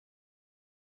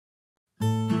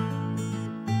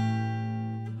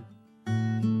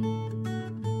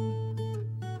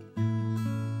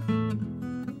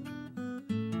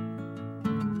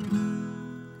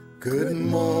Good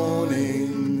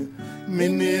morning, me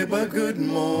neighbor, good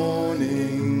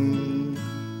morning.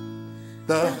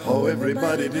 How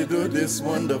everybody did do this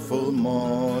wonderful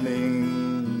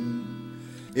morning.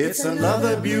 It's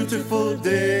another beautiful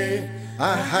day.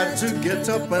 I had to get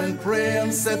up and pray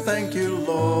and say thank you,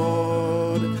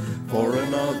 Lord, for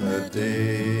another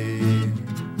day.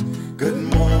 Good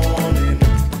morning,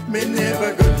 me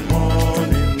neighbor, good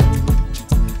morning.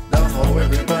 How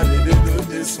everybody did do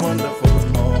this wonderful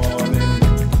morning.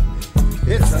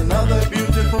 It's another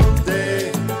beautiful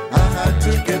day. I had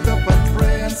to get up and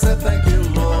pray and say thank you,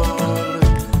 Lord,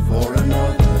 for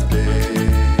another day.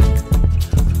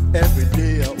 Every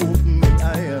day I open my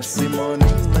eye, I see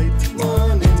morning light,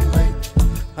 morning light.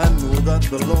 I know that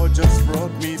the Lord just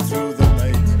brought me through the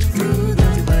night, through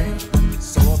the night.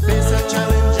 So I face a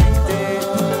challenging day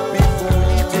before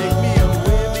He take me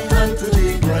away, me hand to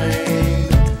the grind.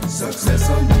 Success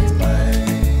on my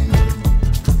mind.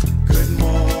 Good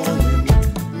morning,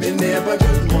 me neighbor,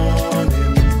 good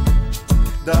morning.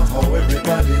 How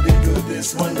everybody did do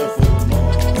this wonderful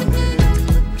morning.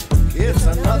 It's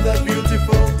another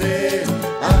beautiful day.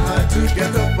 I had to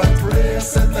get up and pray and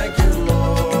say thank you,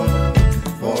 Lord,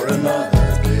 for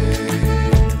another day.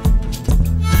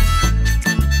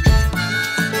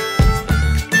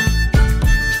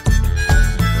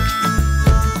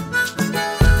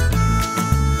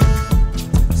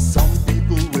 Some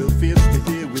people will face the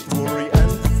day with worry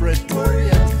and fret,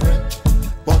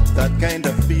 but that kind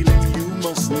of feeling you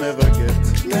must never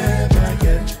get, never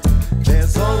get.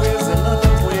 There's always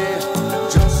another way.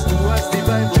 Just do as the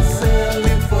Bible says,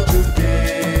 live for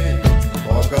today,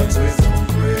 for God's wisdom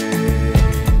reign.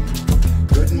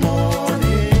 Good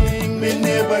morning, me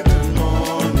neighbor, good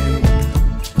morning.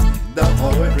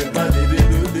 How everybody did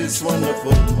do this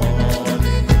wonderful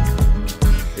morning.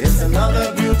 It's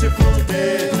another beautiful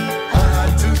day. I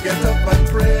had to get up and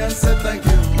pray and say thank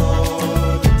you,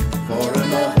 Lord, for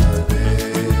another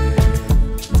day.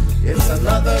 It's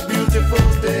another beautiful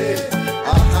day.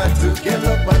 I had to get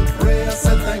up and pray and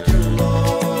say thank you,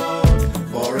 Lord,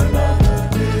 for another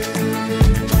day.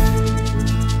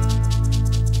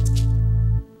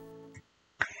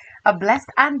 A blessed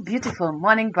and beautiful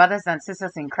morning, brothers and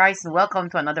sisters in Christ, and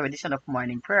welcome to another edition of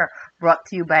Morning Prayer, brought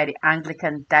to you by the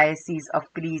Anglican Diocese of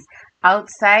Belize.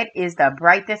 Outside is the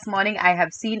brightest morning I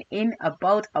have seen in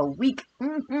about a week.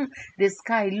 The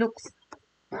sky looks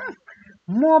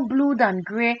more blue than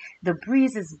gray. The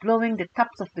breeze is blowing the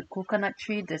tops of the coconut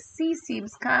tree. The sea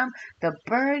seems calm. The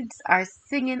birds are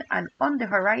singing, and on the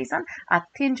horizon, a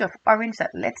tinge of orange that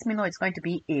lets me know it's going to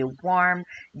be a warm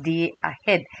day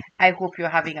ahead. I hope you're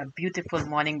having a beautiful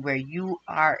morning where you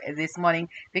are this morning,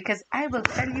 because I will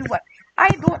tell you what, I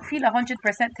don't feel 100%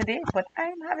 today, but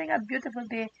I'm having a beautiful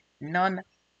day nonetheless.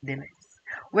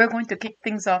 We're going to kick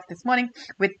things off this morning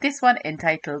with this one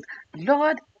entitled,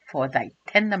 Lord, for thy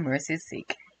tender mercy's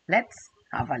sake. Let's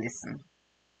have a listen.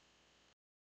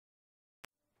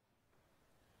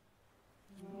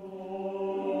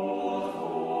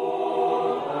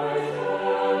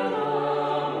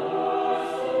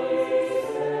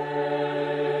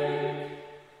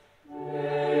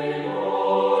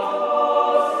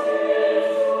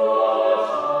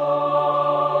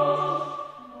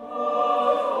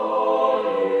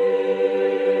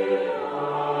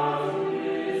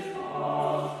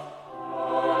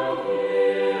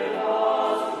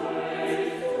 Praise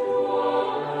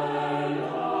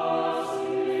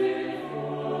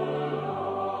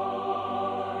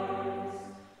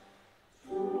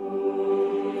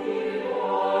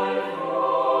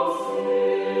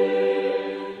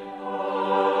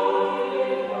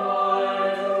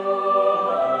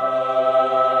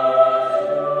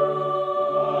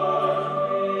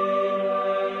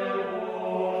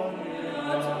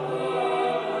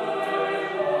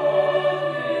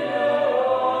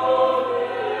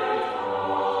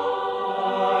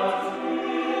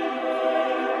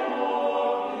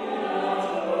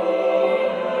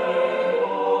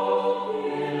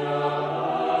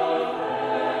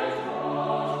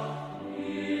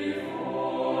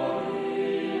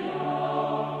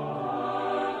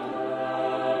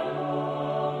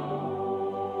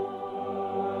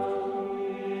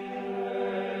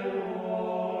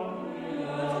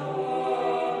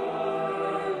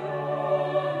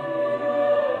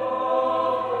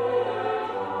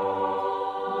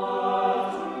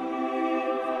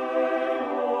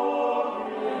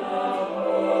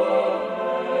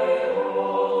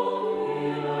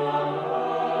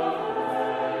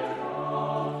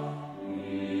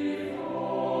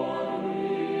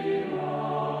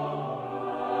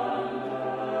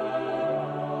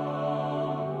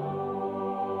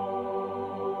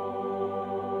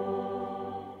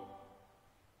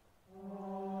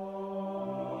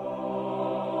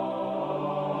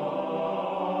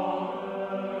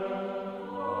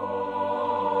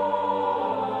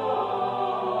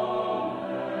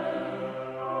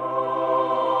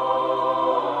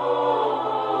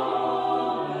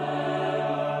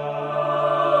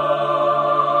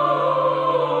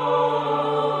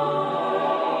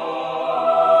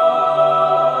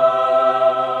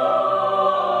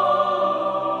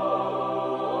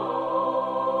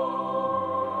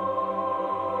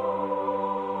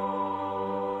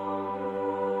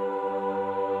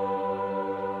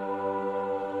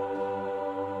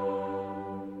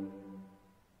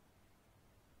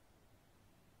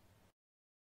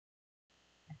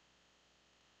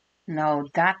Now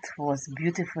that was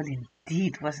beautiful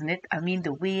indeed, wasn't it? I mean,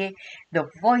 the way the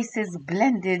voices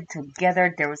blended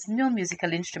together. There was no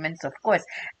musical instruments, of course.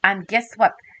 And guess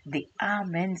what? The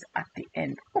amens at the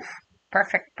end. Oof,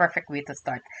 perfect, perfect way to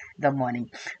start the morning.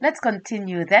 Let's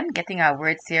continue then, getting our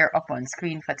words here up on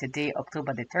screen for today,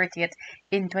 October the 30th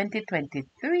in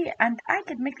 2023. And I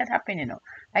can make that happen, you know.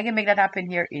 I can make that happen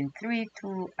here in 3,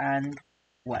 2, and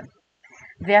 1.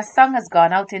 Their song has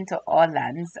gone out into all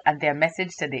lands, and their message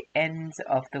to the ends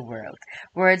of the world.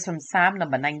 Words from Psalm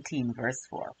number 19, verse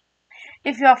 4.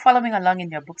 If you are following along in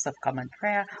your books of common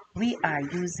prayer, we are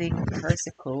using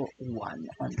versicle 1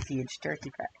 on page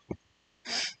 35.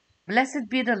 Blessed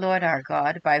be the Lord our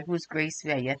God, by whose grace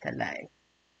we are yet alive.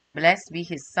 Blessed be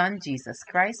his Son, Jesus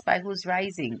Christ, by whose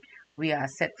rising we are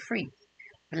set free.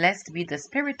 Blessed be the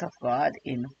Spirit of God,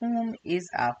 in whom is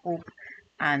our hope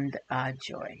and our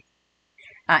joy.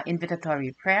 Our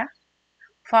invitatory prayer.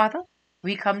 Father,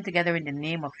 we come together in the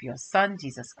name of your Son,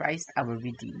 Jesus Christ, our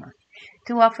Redeemer,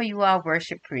 to offer you our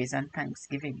worship, praise, and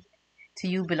thanksgiving. To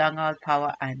you belong all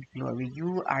power and glory.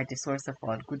 You are the source of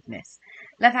all goodness.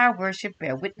 Let our worship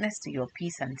bear witness to your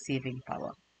peace and saving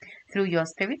power. Through your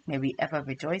Spirit, may we ever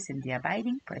rejoice in the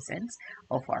abiding presence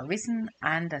of our risen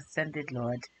and ascended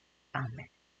Lord. Amen.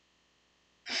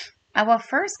 Our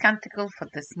first canticle for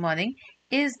this morning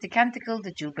is the Canticle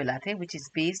de Jubilate, which is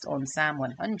based on Psalm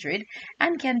 100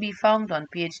 and can be found on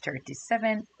page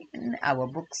 37 in our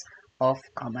books of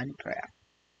common prayer.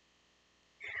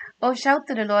 Oh, shout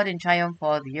to the Lord in triumph,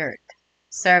 all the earth.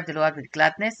 Serve the Lord with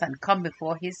gladness and come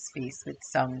before his face with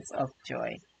songs of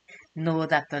joy. Know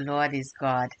that the Lord is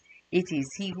God. It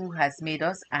is he who has made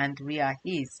us, and we are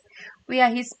his. We are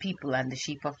his people and the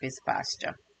sheep of his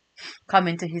pasture. Come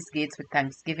into his gates with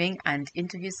thanksgiving and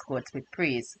into his courts with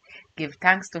praise. Give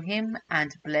thanks to him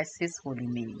and bless his holy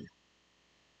name.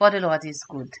 For the Lord is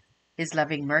good. His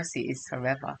loving mercy is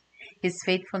forever. His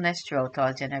faithfulness throughout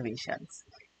all generations.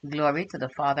 Glory to the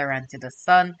Father and to the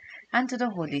Son and to the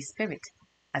Holy Spirit,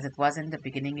 as it was in the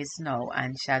beginning, is now,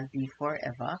 and shall be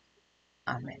forever.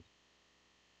 Amen.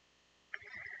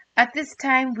 At this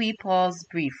time, we pause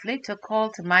briefly to call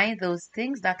to mind those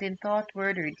things that in thought,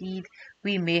 word, or deed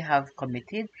we may have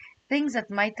committed, things that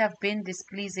might have been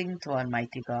displeasing to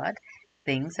Almighty God,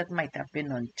 things that might have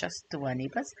been unjust to our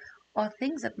neighbors, or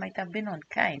things that might have been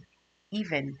unkind,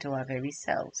 even to our very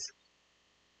selves.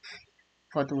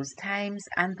 For those times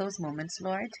and those moments,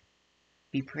 Lord,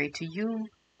 we pray to you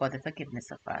for the forgiveness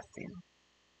of our sin.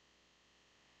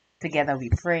 Together we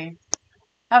pray.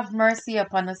 Have mercy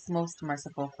upon us, most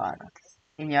merciful Father.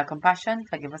 In your compassion,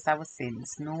 forgive us our sins,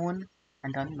 known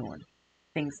and unknown,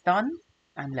 things done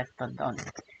and left undone.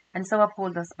 And so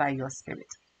uphold us by your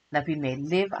Spirit, that we may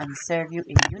live and serve you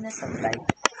in newness of life,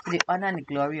 to the honor and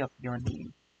glory of your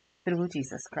name. Through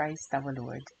Jesus Christ our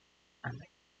Lord. Amen.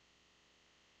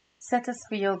 Set us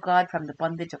free, O God, from the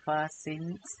bondage of our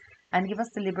sins, and give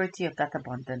us the liberty of that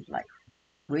abundant life,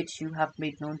 which you have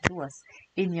made known to us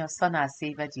in your Son, our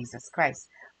Savior, Jesus Christ,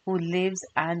 who lives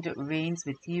and reigns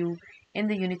with you in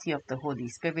the unity of the Holy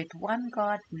Spirit, one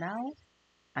God, now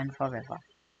and forever.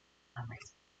 Amen.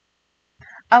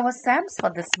 Our Psalms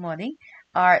for this morning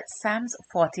are Psalms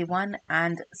 41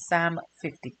 and Psalm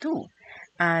 52,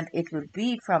 and it will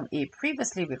be from a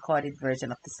previously recorded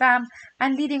version of the Psalm,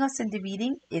 and leading us in the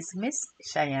reading is Miss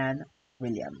Cheyenne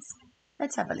Williams.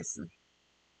 Let's have a listen.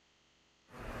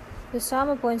 The psalm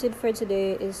appointed for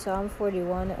today is Psalm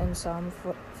 41 and Psalm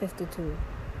 52.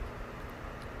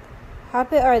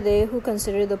 Happy are they who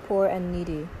consider the poor and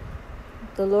needy.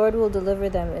 The Lord will deliver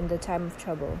them in the time of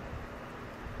trouble.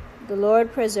 The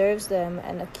Lord preserves them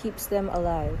and keeps them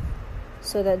alive,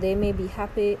 so that they may be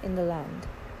happy in the land.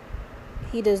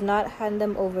 He does not hand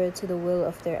them over to the will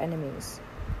of their enemies.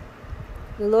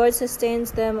 The Lord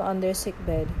sustains them on their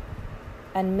sickbed,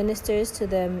 and ministers to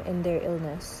them in their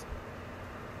illness.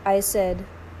 I said,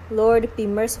 Lord, be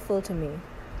merciful to me.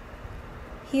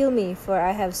 Heal me, for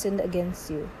I have sinned against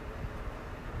you.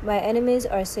 My enemies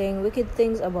are saying wicked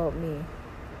things about me.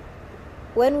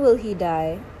 When will he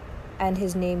die, and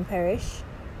his name perish?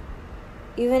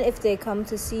 Even if they come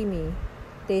to see me,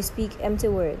 they speak empty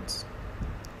words.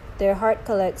 Their heart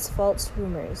collects false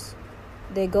rumors.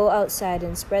 They go outside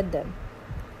and spread them.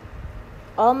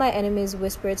 All my enemies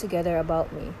whisper together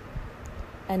about me,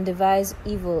 and devise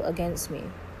evil against me.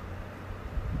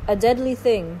 A deadly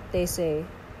thing, they say,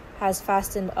 has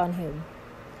fastened on him.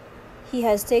 He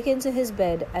has taken to his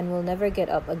bed and will never get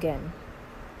up again.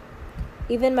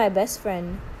 Even my best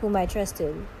friend, whom I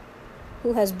trusted,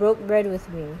 who has broke bread with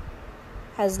me,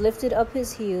 has lifted up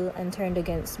his heel and turned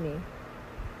against me.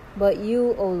 But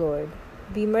you, O Lord,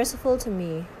 be merciful to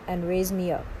me and raise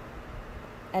me up.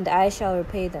 and I shall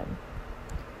repay them.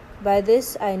 By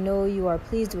this I know you are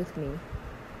pleased with me,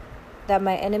 that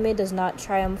my enemy does not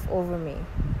triumph over me.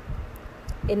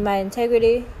 In my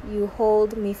integrity you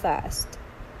hold me fast,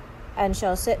 and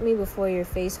shall set me before your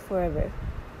face forever.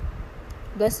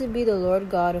 Blessed be the Lord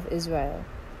God of Israel,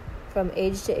 from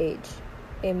age to age.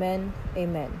 Amen,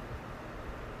 amen.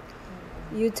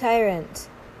 You tyrant,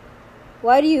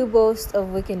 why do you boast of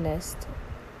wickedness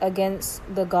against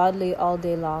the godly all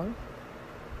day long?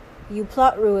 You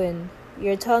plot ruin,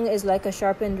 your tongue is like a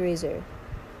sharpened razor,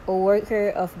 a worker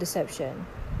of deception.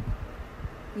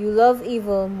 You love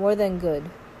evil more than good,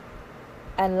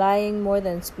 and lying more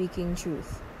than speaking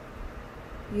truth.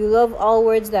 You love all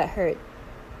words that hurt,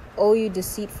 O you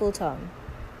deceitful tongue.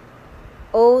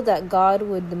 Oh, that God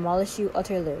would demolish you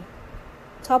utterly,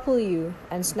 topple you,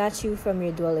 and snatch you from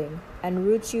your dwelling, and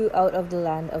root you out of the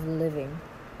land of the living.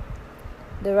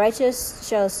 The righteous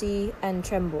shall see and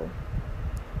tremble,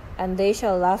 and they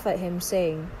shall laugh at him,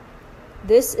 saying,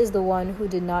 This is the one who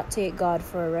did not take God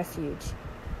for a refuge,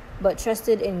 but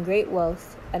trusted in great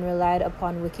wealth and relied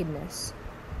upon wickedness.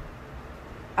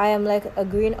 I am like a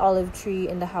green olive tree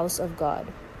in the house of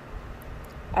God.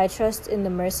 I trust in the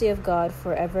mercy of God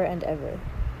forever and ever.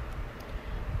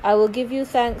 I will give you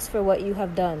thanks for what you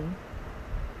have done,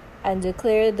 and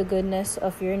declare the goodness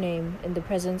of your name in the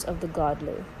presence of the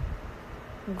godly.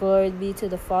 Glory be to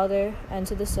the Father, and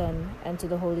to the Son, and to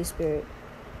the Holy Spirit,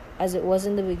 as it was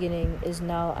in the beginning, is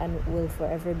now, and will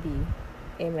forever be.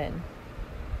 Amen.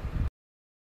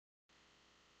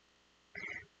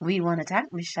 We want to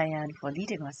thank Miss Cheyenne for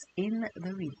leading us in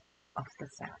the reading of the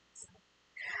Psalms.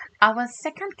 Our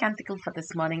second canticle for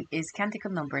this morning is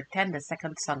canticle number 10, the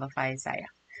second song of Isaiah,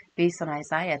 based on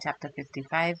Isaiah chapter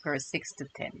 55, verse 6 to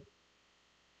 10.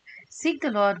 Seek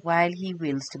the Lord while he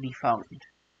wills to be found.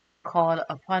 Call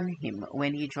upon him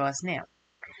when he draws near.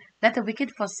 Let the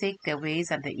wicked forsake their ways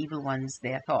and the evil ones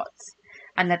their thoughts,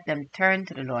 and let them turn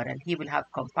to the Lord, and he will have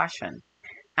compassion,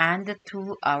 and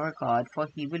to our God, for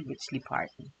he will richly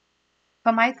pardon.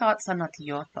 For my thoughts are not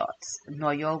your thoughts,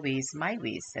 nor your ways my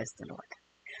ways, says the Lord.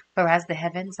 For as the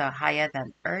heavens are higher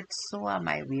than earth, so are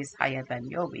my ways higher than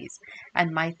your ways,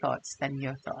 and my thoughts than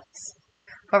your thoughts.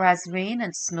 For as rain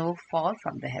and snow fall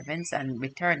from the heavens, and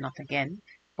return not again,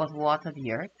 but water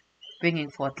the earth,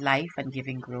 bringing forth life and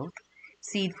giving growth,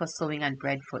 seed for sowing and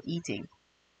bread for eating,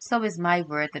 so is my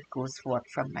word that goes forth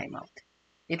from my mouth.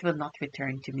 It will not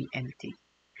return to me empty,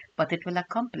 but it will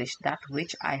accomplish that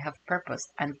which I have purposed,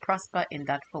 and prosper in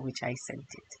that for which I sent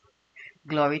it.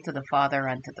 Glory to the Father,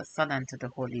 and to the Son, and to the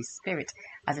Holy Spirit,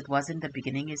 as it was in the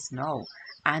beginning, is now,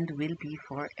 and will be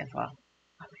forever.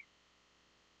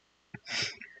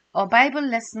 Our Bible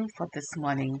lesson for this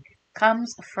morning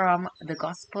comes from the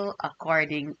Gospel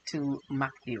according to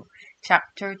Matthew,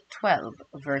 chapter 12,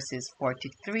 verses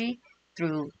 43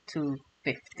 through to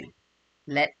 50.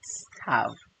 Let's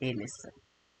have a listen.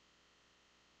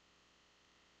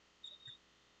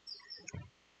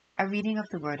 A reading of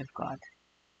the Word of God,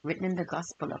 written in the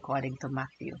Gospel according to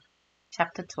Matthew,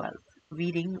 chapter 12,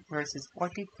 reading verses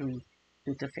 43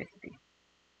 through to 50.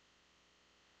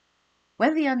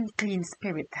 When the unclean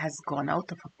spirit has gone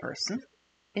out of a person,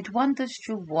 it wanders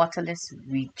through waterless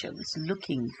regions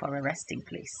looking for a resting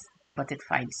place, but it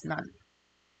finds none.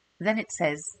 Then it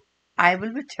says, I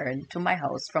will return to my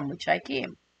house from which I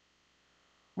came.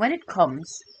 When it comes,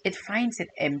 it finds it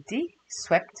empty,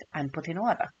 swept, and put in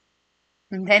order.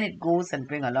 And then it goes and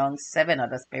brings along 7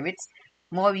 other spirits,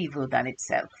 more evil than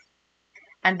itself.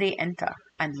 And they enter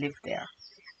and live there.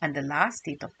 And the last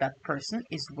state of that person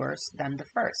is worse than the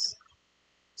first.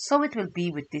 So it will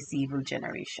be with this evil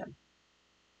generation.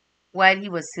 While he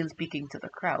was still speaking to the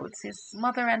crowds, his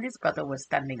mother and his brother were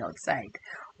standing outside,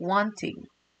 wanting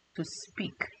to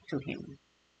speak to him.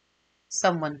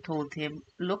 Someone told him,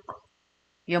 Look,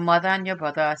 your mother and your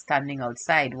brother are standing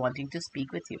outside, wanting to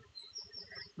speak with you.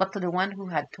 But to the one who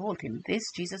had told him this,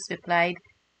 Jesus replied,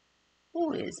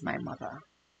 Who is my mother?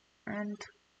 And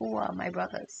who are my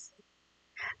brothers?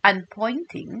 And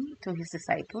pointing to his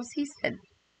disciples, he said,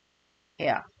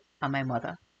 Here are my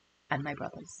mother and my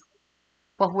brothers.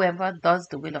 For whoever does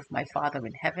the will of my Father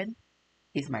in heaven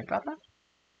is my brother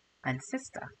and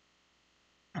sister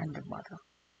and mother.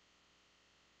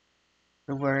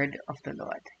 The word of the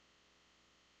Lord.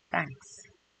 Thanks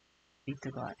be to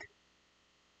God.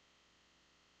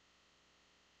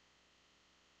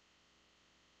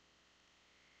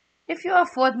 If you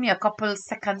afford me a couple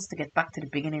seconds to get back to the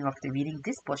beginning of the reading,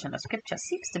 this portion of scripture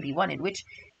seems to be one in which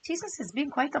Jesus is being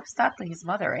quite upstart to his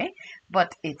mother, eh?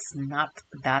 But it's not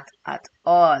that at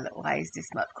all. Why is this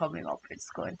not coming up? It's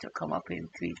going to come up in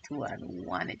 3, 2, and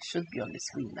 1. It should be on the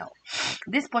screen now.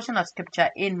 This portion of scripture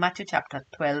in Matthew chapter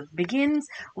 12 begins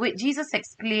with Jesus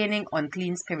explaining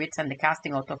unclean spirits and the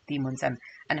casting out of demons and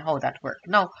how that worked.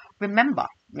 Now, remember,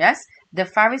 yes, the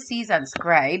Pharisees and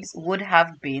scribes would have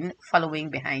been following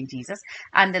behind Jesus,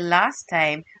 and the last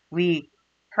time we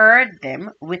heard them,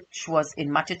 which was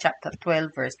in Matthew chapter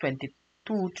 12, verse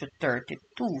 22 to 32,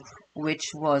 which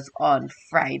was on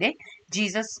Friday,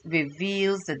 Jesus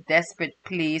reveals the desperate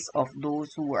place of those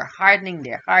who were hardening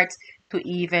their hearts to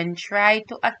even try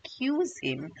to accuse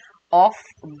him of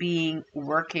being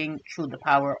working through the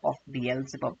power of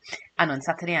Beelzebub. And on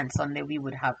Saturday and Sunday, we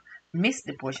would have missed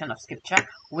the portion of scripture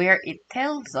where it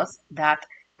tells us that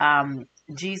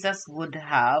Jesus would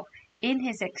have, in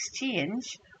his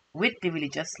exchange with the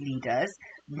religious leaders,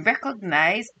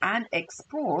 recognize and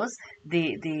expose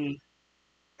the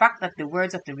fact that the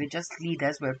words of the religious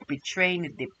leaders were betraying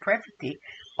the depravity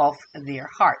of their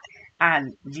heart.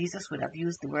 And Jesus would have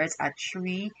used the words, a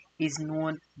tree is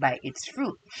known by its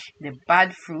fruit. The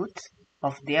bad fruit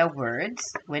of their words,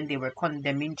 when they were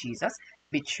condemning Jesus,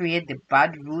 betrayed the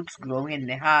bad roots growing in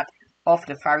the heart of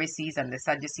the Pharisees and the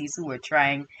Sadducees who were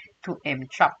trying to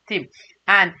entrap him.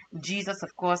 And Jesus, of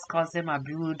course, calls them a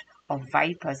brood of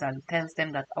vipers and tells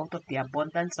them that out of the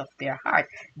abundance of their heart,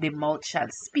 the mouth shall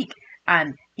speak.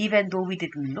 And even though we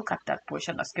didn't look at that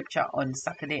portion of scripture on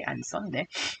Saturday and Sunday,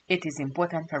 it is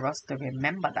important for us to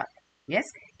remember that. Yes,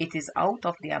 it is out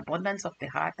of the abundance of the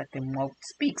heart that the mouth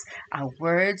speaks. Our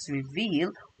words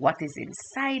reveal what is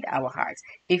inside our hearts.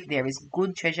 If there is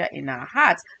good treasure in our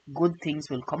hearts, good things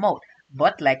will come out.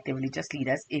 But like the religious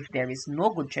leaders, if there is no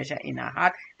good treasure in our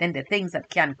heart, then the things that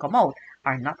can come out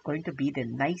are not going to be the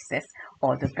nicest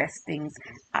or the best things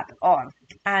at all.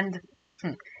 And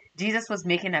Jesus was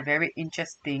making a very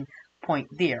interesting point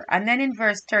there. And then in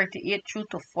verse 38 through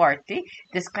to 40,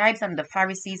 the scribes and the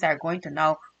Pharisees are going to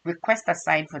now request a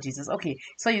sign for Jesus. Okay,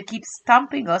 so you keep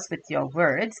stumping us with your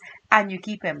words and you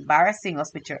keep embarrassing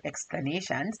us with your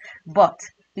explanations, but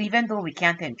even though we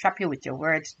can't entrap you with your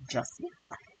words just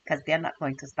yet, because they're not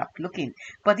going to stop looking,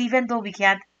 but even though we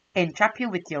can't entrap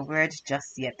you with your words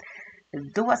just yet,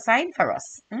 do a sign for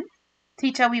us.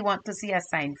 Teacher, we want to see a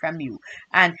sign from you.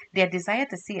 And their desire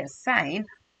to see a sign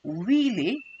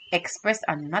really expressed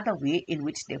another way in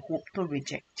which they hope to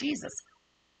reject Jesus.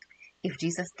 If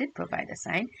Jesus did provide a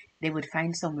sign, they would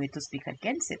find some way to speak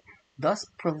against it, thus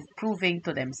proving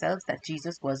to themselves that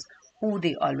Jesus was who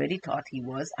they already thought he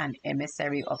was, an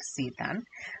emissary of Satan.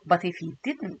 But if he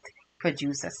didn't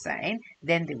produce a sign,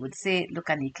 then they would say,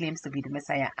 look, and he claims to be the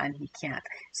Messiah and he can't.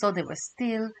 So they were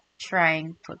still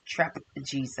trying to trap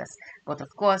Jesus. But of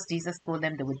course, Jesus told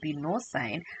them there would be no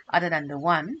sign other than the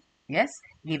one, yes,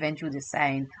 given through the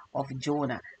sign of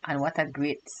Jonah. And what a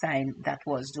great sign that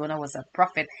was. Jonah was a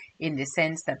prophet in the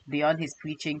sense that beyond his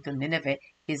preaching to Nineveh,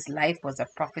 his life was a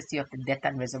prophecy of the death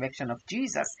and resurrection of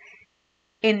Jesus.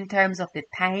 In terms of the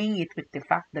tying it with the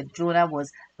fact that Jonah was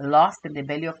lost in the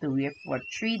belly of the whale for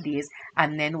 3 days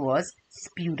and then was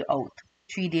spewed out.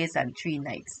 3 days and 3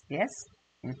 nights. Yes?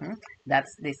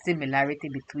 That's the similarity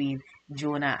between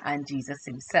Jonah and Jesus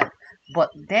himself. But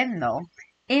then now,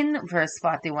 in verse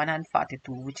 41 and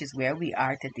 42, which is where we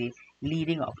are today,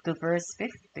 leading up to verse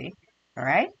 50,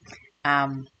 right?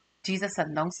 Jesus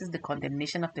announces the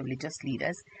condemnation of the religious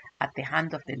leaders at the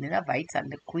hand of the Ninevites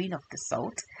and the queen of the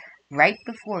south, right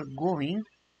before going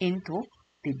into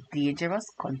the dangerous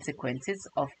consequences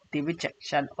of the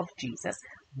rejection of Jesus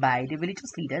by the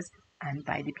religious leaders and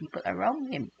by the people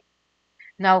around him.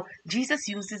 Now, Jesus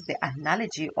uses the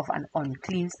analogy of an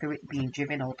unclean spirit being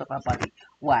driven out of a body.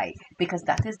 Why? Because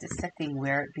that is the setting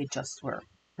where they just were.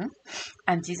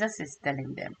 And Jesus is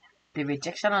telling them, the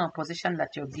rejection and opposition that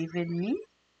you're giving me,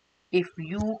 if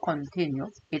you continue,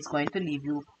 it's going to leave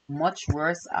you much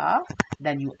worse off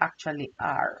than you actually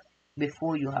are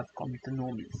before you have come to know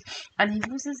me. And he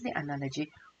uses the analogy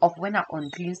of when an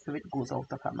unclean spirit goes out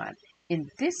of a man. In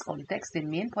this context, the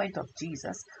main point of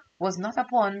Jesus was not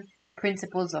upon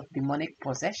principles of demonic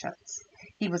possessions.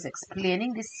 He was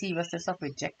explaining the seriousness of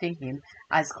rejecting him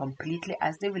as completely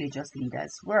as the religious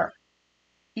leaders were.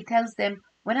 He tells them,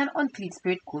 when an unclean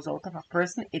spirit goes out of a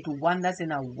person, it wanders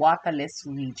in a waterless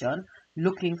region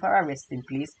looking for a resting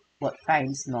place but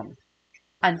finds none.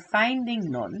 And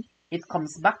finding none, it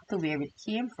comes back to where it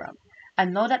came from.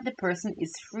 And now that the person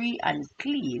is free and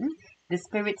clean, the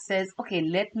spirit says, okay,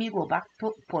 let me go back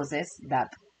to possess that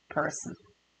person.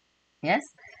 Yes?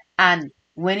 And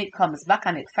when it comes back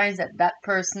and it finds that that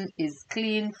person is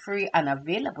clean, free, and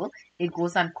available, it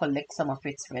goes and collects some of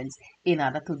its friends in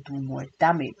order to do more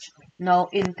damage. Now,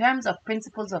 in terms of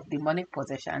principles of demonic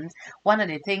possessions, one of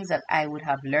the things that I would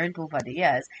have learned over the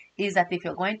years is that if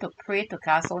you're going to pray to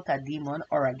cast out a demon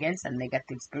or against a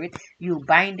negative spirit, you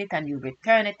bind it and you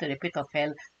return it to the pit of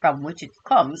hell from which it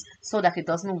comes, so that it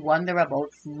doesn't wander about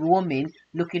roaming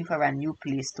looking for a new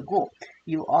place to go.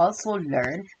 You also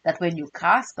learn that when you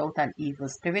cast out an evil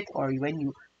spirit, or when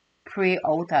you pray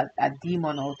out a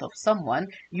demon out of someone,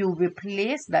 you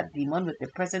replace that demon with the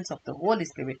presence of the Holy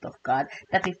Spirit of God,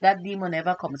 that if that demon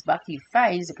ever comes back, he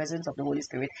finds the presence of the Holy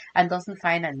Spirit and doesn't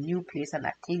find a new place and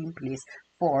a clean place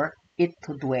for it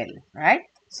to dwell, right?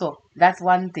 So that's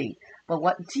one thing. But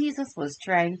what Jesus was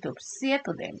trying to say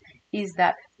to them is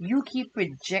that you keep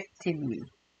rejecting me.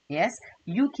 Yes,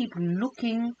 you keep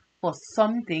looking for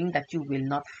something that you will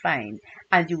not find,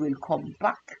 and you will come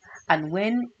back, and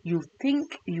when you think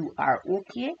you are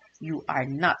okay, you are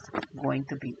not going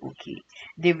to be okay.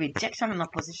 The rejection and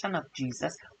opposition of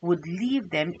Jesus would leave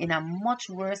them in a much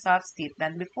worse off state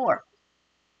than before.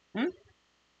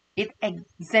 It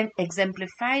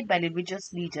exemplified by the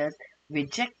religious leaders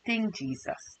rejecting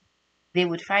Jesus. They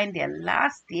would find their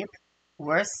last state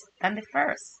worse than the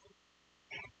first.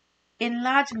 In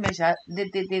large measure,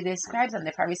 the scribes and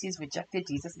the Pharisees rejected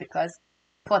Jesus because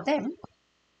for them,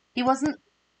 he wasn't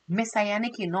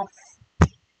messianic enough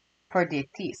for their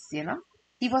taste,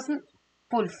 He wasn't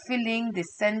fulfilling the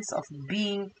sense of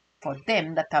being for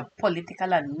them that a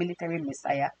political and military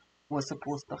messiah was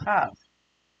supposed to have.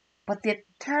 But they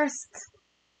thirst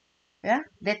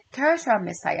for a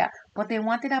messiah, but they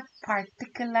wanted a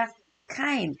particular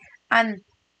kind. And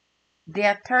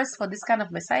their thirst for this kind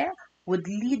of messiah would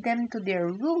lead them to their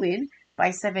ruin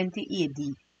by 70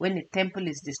 AD, when the temple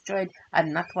is destroyed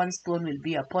and not one stone will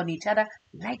be upon each other,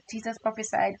 like Jesus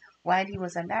prophesied while he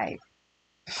was alive.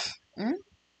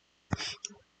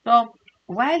 So,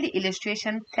 while the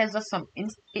illustration tells us some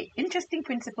interesting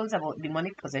principles about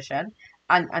demonic possession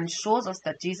and shows us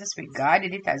that Jesus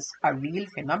regarded it as a real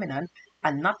phenomenon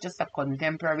and not just a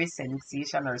contemporary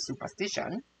sensation or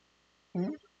superstition,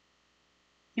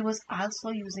 he was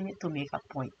also using it to make a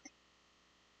point.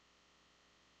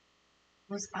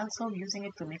 He was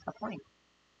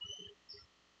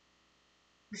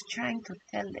trying to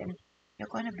tell them, you're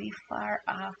going to be far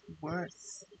off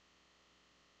worse.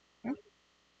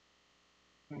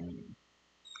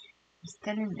 He's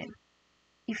telling them,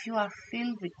 if you are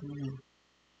filled with me,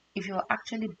 if you are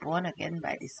actually born again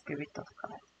by the Spirit of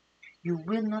God, you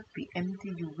will not be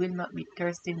empty, you will not be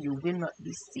thirsting, you will not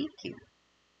be seeking.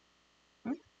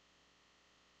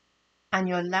 And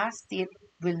your last state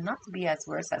will not be as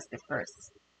worse as the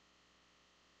first.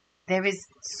 There is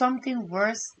something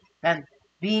worse than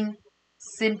being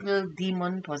simple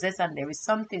demon possessed, and there is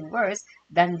something worse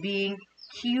than being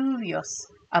curious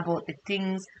about the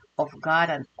things of God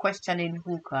and questioning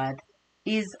who God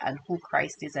is and who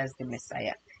Christ is as the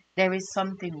Messiah. There is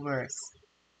something worse.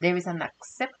 There is an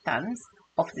acceptance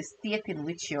of the state in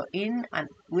which you're in, and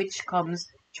which comes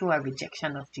through a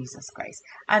rejection of Jesus Christ.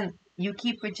 And you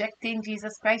keep rejecting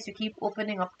Jesus Christ, you keep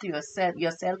opening up to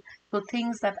yourself to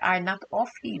things that are not of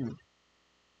him.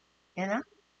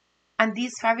 And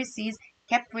these Pharisees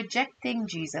kept rejecting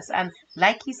Jesus. And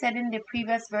like he said in the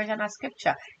previous version of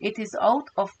scripture, it is out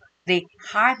of the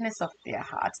hardness of their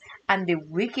hearts and the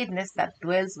wickedness that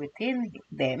dwells within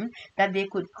them that they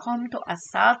could come to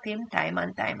assault him time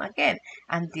and time again.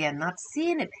 And they are not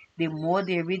seeing it. The more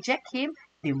they reject him,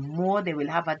 the more they will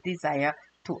have a desire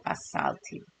to assault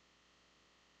him.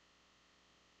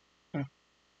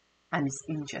 And it's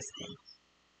interesting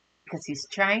because he's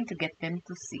trying to get them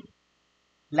to see,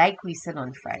 like we said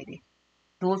on Friday,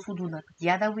 those who do not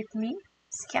gather with me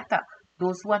scatter.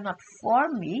 Those who are not for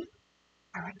me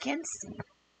are against me.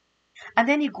 And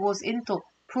then he goes into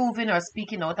proving or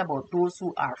speaking out about those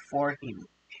who are for him.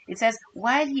 It says,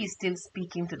 while he is still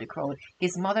speaking to the crowd,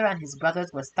 his mother and his brothers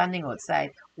were standing outside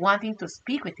wanting to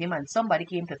speak with him, and somebody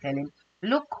came to tell him,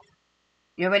 look,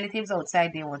 your relatives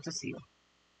outside, they want to see you.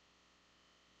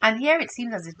 And here it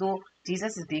seems as though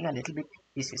Jesus is being a little bit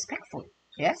disrespectful.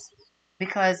 Yes?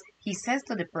 Because he says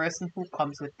to the person who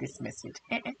comes with this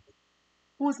message,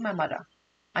 who's my mother?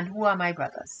 And who are my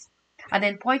brothers? And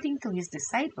then pointing to his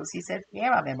disciples, he said,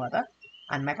 here are my mother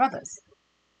and my brothers.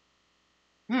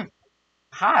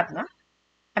 Hard, no?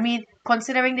 I mean,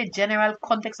 considering the general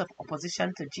context of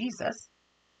opposition to Jesus,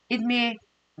 it may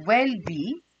well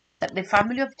be that the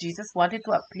family of Jesus wanted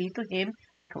to appeal to him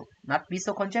to not be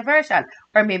so controversial.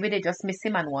 Or maybe they just miss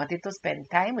him and wanted to spend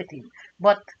time with him.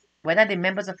 But whether the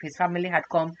members of his family had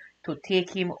come to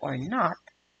take him or not,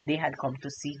 They had come to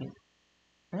see him.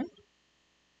 Hmm?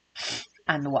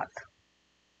 And what?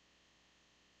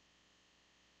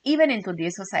 Even in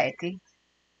today's society,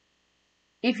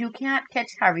 if you can't catch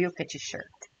Harry, you catch his shirt.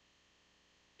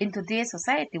 In today's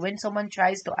society, when someone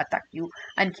tries to attack you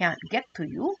and can't get to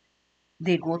you,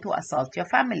 they go to assault your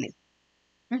family.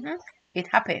 Mhm. It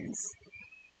happens.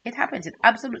 It happens. It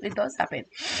absolutely does happen.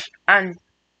 And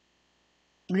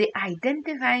the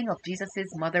identifying of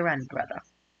Jesus' mother and brother,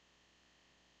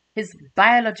 his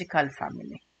biological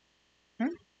family.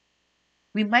 Hmm?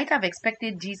 We might have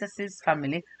expected Jesus'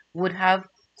 family would have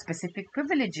specific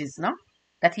privileges, no?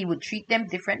 That he would treat them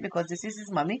different because this is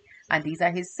his mommy and these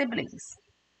are his siblings.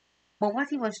 But what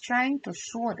he was trying to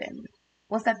show them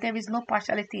was that there is no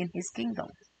partiality in his kingdom.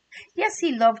 Yes,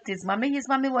 he loved his mommy. His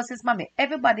mommy was his mommy.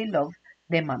 Everybody loved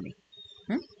their mommy.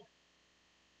 Hmm?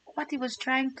 What he was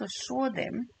trying to show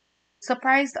them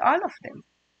surprised all of them.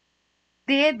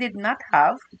 They did not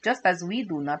have, just as we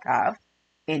do not have,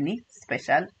 any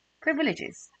special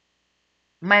privileges.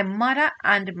 My mother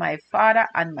and my father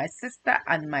and my sister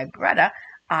and my brother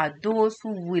are those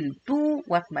who will do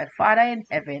what my Father in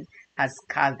heaven has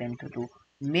called them to do.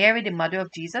 Mary, the mother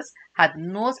of Jesus, had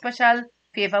no special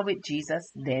favor with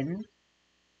Jesus then,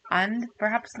 and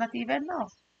perhaps not even now.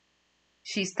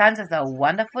 She stands as a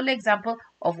wonderful example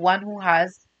of one who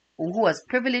was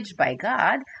privileged by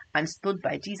God and stood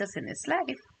by Jesus in his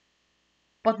life.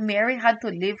 But Mary had to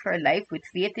live her life with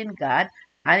faith in God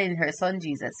and in her son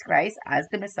Jesus Christ as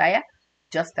the Messiah,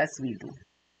 just as we do.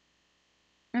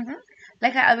 Mhm.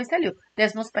 Like I always tell you,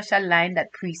 there's no special line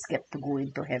that priests get to go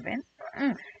into heaven.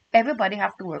 Everybody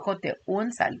have to work out their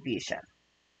own salvation.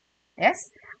 Yes?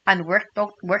 And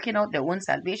working out their own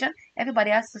salvation,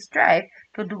 everybody has to strive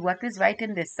to do what is right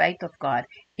in the sight of God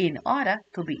in order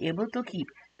to be able to keep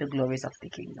the glories of the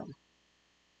kingdom.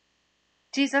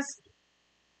 Jesus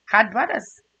had brothers.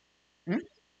 Hmm?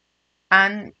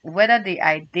 And whether the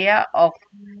idea of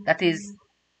that is,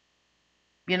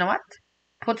 you know what,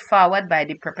 put forward by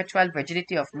the perpetual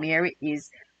virginity of Mary is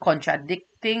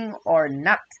contradicting or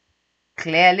not,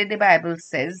 clearly the Bible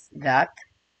says that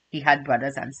he had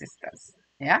brothers and sisters.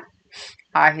 Yeah?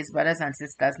 Are his brothers and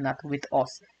sisters not with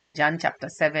us? John chapter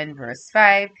 7 verse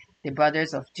 5, the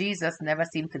brothers of Jesus never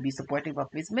seemed to be supportive of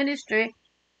his ministry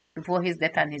before his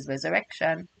death and his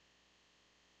resurrection.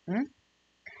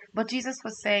 But Jesus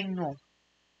was saying no.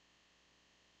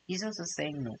 Jesus was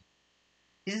saying no.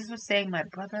 Jesus was saying, my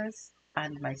brothers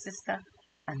and my sister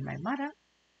and my mother,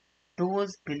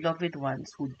 those beloved ones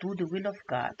who do the will of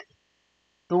God,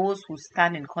 those who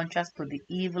stand in contrast to the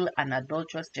evil and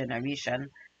adulterous generation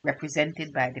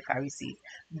represented by the Pharisees,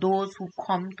 those who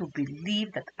come to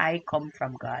believe that I come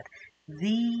from God.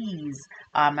 These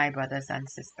are my brothers and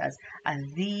sisters,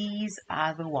 and these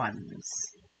are the ones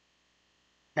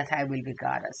that I will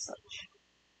regard as such.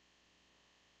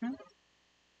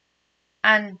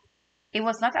 And it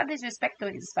was not a disrespect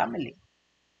to his family.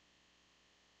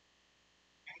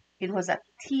 It was a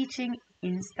teaching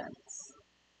instance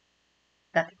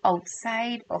that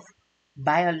outside of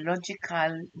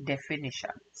biological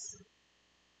definitions,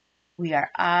 we are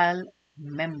all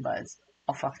members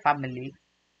of a family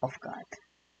of God.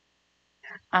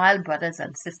 All brothers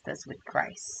and sisters with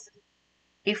Christ,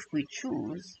 if we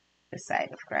choose the side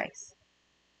of Christ.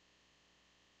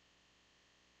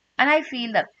 And I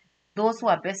feel that those who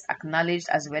are best acknowledged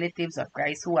as relatives of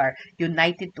Christ, who are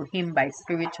united to him by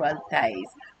spiritual ties,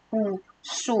 who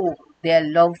show their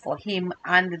love for him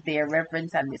and their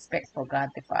reverence and respect for God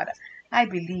the Father, I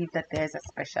believe that there's a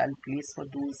special place for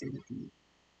those indeed.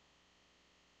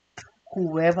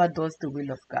 Whoever does the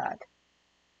will of God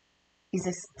is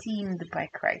esteemed by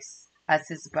Christ as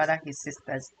his brother, his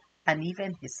sisters, and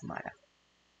even his mother.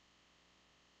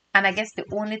 And I guess the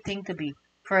only thing to be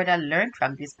further learned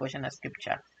from this portion of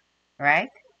scripture, right,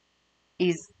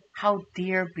 is how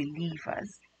dear believers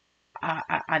are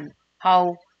and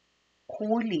how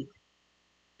holy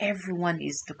everyone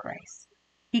is to Christ.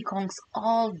 He conquers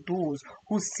all those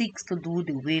who seeks to do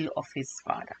the will of his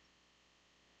Father.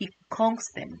 He conquers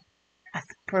them as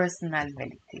personal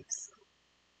relatives.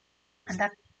 And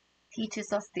that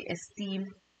teaches us the esteem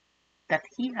that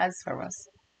he has for us,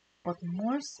 but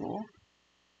more so,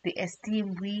 the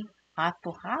esteem we ought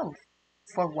to have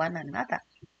for one another.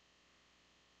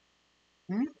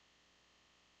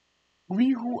 We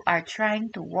who are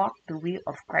trying to walk the way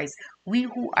of Christ, we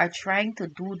who are trying to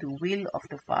do the will of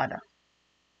the Father,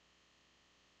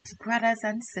 brothers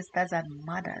and sisters and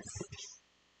mothers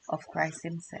of Christ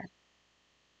himself.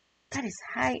 That is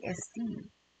high esteem.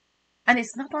 And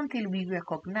it's not until we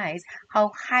recognize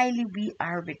how highly we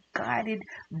are regarded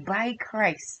by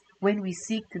Christ when we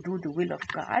seek to do the will of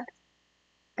God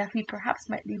that we perhaps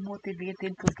might be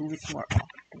motivated to do it more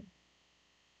often.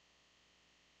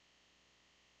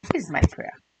 This is my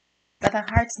prayer, that our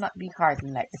hearts not be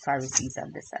hardened like the Pharisees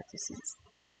and the Sadducees,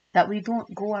 that we don't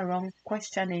go around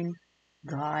questioning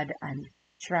God and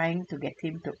trying to get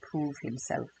him to prove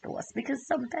himself to us, because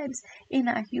sometimes in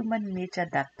our human nature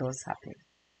that does happen.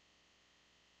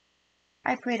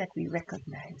 I pray that we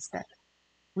recognize that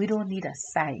we don't need a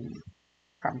sign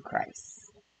from Christ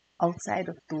outside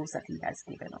of those that he has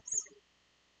given us,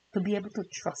 to be able to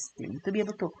trust him, to be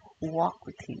able to walk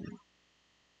with him,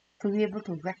 to be able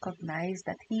to recognize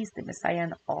that he is the Messiah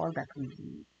and all that we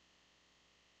need.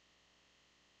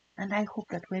 And I hope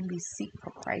that when we seek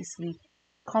for Christ, we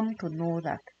come to know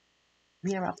that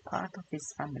we are a part of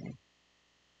his family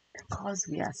because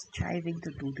we are striving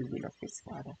to do the will of his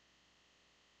Father.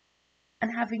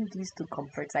 And having these two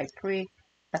comforts, I pray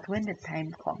that when the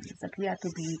time comes that we are to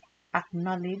be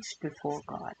acknowledged before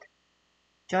God,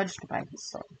 judged by his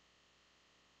Son,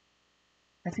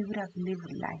 that we would have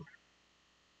lived life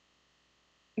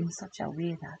in such a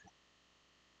way that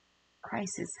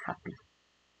Christ is happy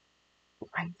to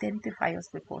identify us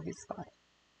before his Father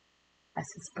as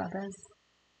his brothers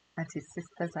and his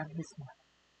sisters and his mother.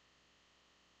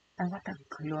 And what a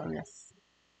glorious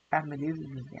family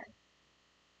reunion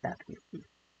that will be.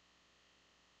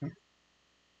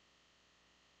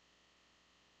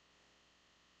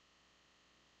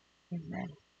 Amen.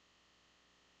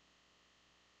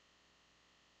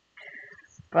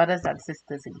 Brothers and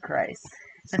sisters in Christ.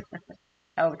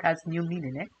 Oh, it has new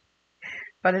meaning, eh?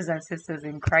 Brothers and sisters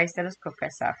in Christ, let us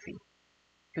profess our faith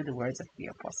through the words of the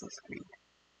Apostles' Creed.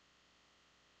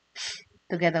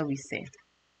 Together we say,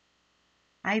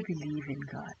 I believe in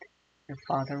God, the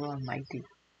Father Almighty,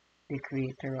 the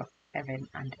Creator of heaven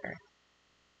and earth.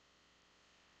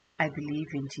 I believe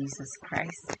in Jesus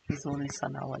Christ, his only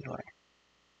Son, our Lord.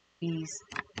 He is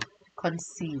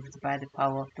conceived by the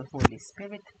power of the Holy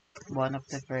Spirit, born of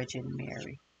the Virgin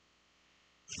Mary.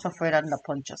 Suffered under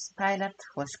Pontius Pilate,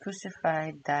 was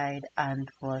crucified, died, and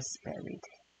was buried.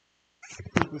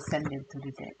 He descended to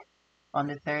the dead. On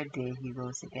the third day he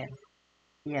rose again.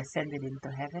 He ascended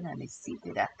into heaven and is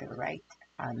seated at the right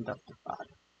hand of the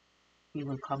Father. He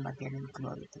will come again in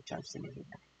glory to judge the living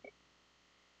and the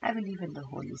dead. I believe in the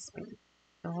Holy Spirit,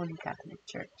 the Holy Catholic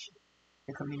Church,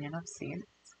 the communion of saints,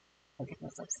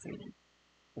 forgiveness of sins,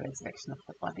 the resurrection of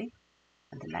the body,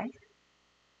 and the life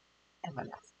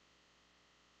everlasting.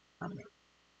 Amen.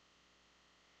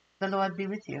 The Lord be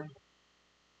with you.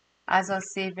 As our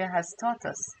Savior has taught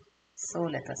us, so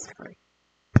let us pray.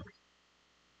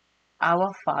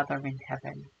 Our Father in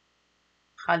heaven,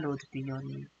 hallowed be your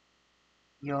name.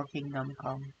 Your kingdom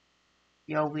come.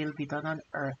 Your will be done on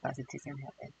earth as it is in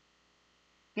heaven.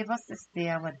 Give us this day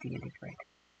our daily bread,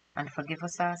 and forgive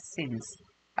us our sins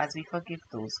as we forgive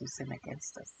those who sin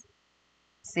against us.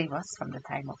 Save us from the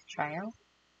time of trial,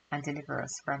 and deliver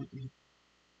us from evil.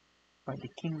 For the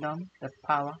kingdom, the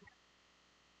power,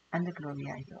 and the glory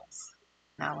are yours,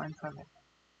 now and forever.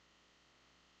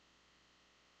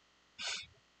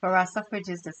 For our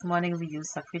suffrages this morning, we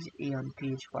use suffrage A on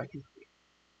page 43.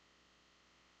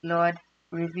 Lord,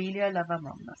 reveal your love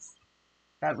among us,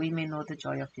 that we may know the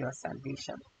joy of your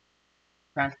salvation.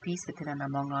 Grant peace within and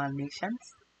among all nations,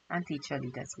 and teach your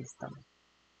leaders wisdom.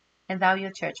 Endow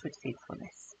your church with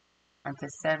faithfulness, and to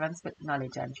servants with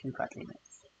knowledge and true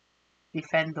godliness.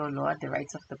 Defend, O Lord, the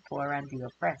rights of the poor and the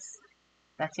oppressed,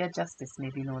 that your justice may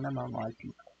be known among all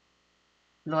people.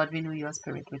 Lord, renew your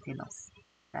spirit within us,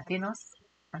 that in us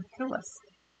and through us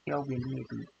your will may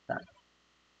be done.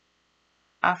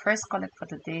 Our first collect for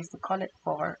today is the collect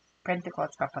for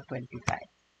Pentecost chapter 25.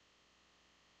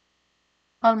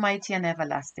 Almighty and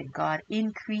everlasting God,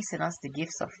 increase in us the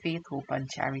gifts of faith, hope, and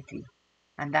charity,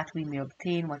 and that we may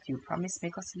obtain what you promise,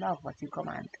 make us love what you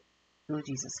command, through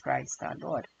Jesus Christ our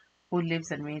Lord, who lives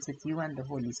and reigns with you and the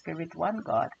Holy Spirit, one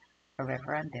God,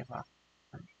 forever and ever.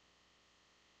 Amen.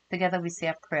 Together we say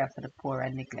a prayer for the poor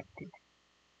and neglected.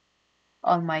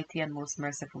 Almighty and most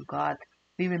merciful God,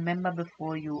 we remember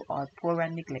before you all poor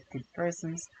and neglected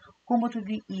persons whom it would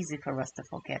be easy for us to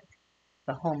forget,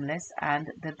 the homeless and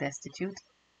the destitute,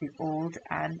 the old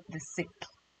and the sick,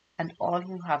 and all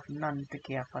who have none to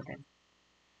care for them.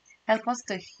 Help us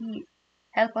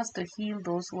to heal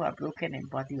those who are broken in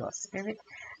body or spirit,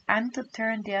 and to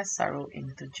turn their sorrow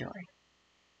into joy.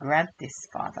 Grant this,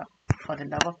 Father, for the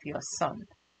love of your Son,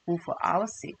 who for our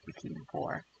sake became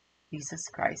poor, Jesus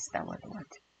Christ our Lord.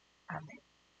 Amen.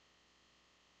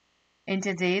 In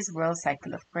today's World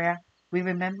Cycle of Prayer, we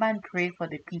remember and pray for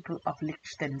the people of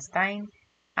Liechtenstein,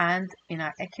 and in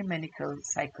our ecumenical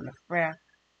cycle of prayer,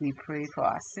 we pray for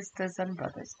our sisters and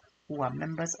brothers who are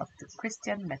members of the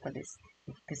Christian Methodist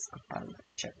Episcopal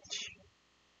Church.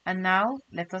 And now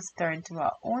let us turn to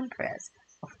our own prayers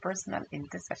of personal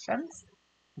intercessions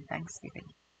and thanksgiving.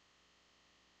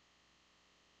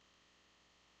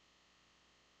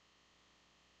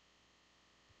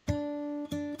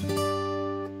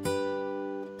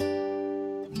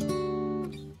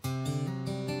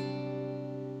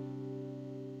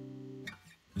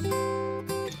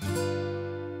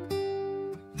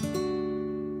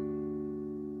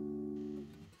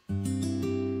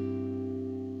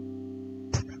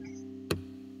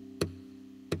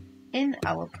 In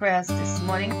our prayers this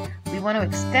morning, we want to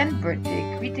extend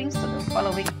birthday greetings to the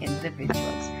following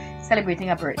individuals. Celebrating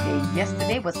a birthday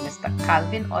yesterday was Mr.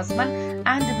 Calvin Osman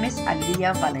and Miss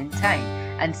Aliyah Valentine.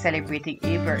 And celebrating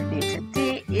a birthday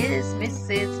today is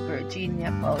Mrs. Virginia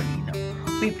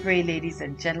Paulino. We pray, ladies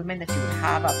and gentlemen, that you will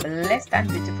have a blessed and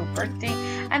beautiful birthday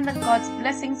and that God's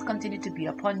blessings continue to be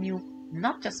upon you,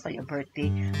 not just for your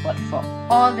birthday, but for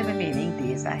all the remaining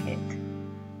days ahead.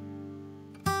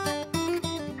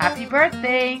 Happy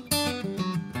birthday!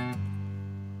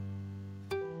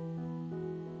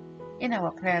 In our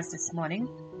prayers this morning,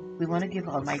 we want to give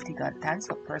Almighty God thanks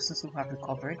for persons who have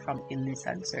recovered from illness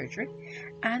and surgery,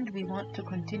 and we want to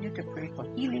continue to pray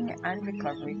for healing and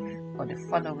recovery for the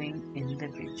following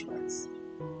individuals.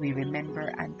 We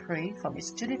remember and pray for Miss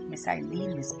Judith, Miss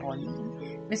Eileen, Miss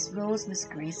Pauline, Miss Rose, Miss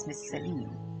Grace, Miss Celine,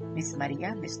 Miss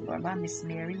Maria, Miss Norma, Miss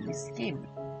Mary, Miss Kim,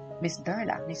 Miss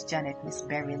Darla, Miss Janet, Miss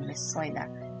Beryl, Miss Soila,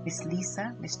 Miss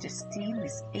Lisa, Miss Justine,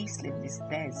 Miss Aislinn, Miss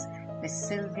Des, Miss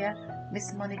Sylvia,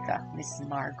 Miss Monica, Miss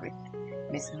Margaret,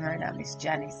 Miss Myrna, Miss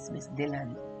Janice, Miss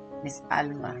Dylan, Miss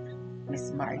Alma,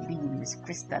 Miss Marlene, Miss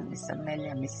Crystal, Miss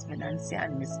Amelia, Miss Venancia,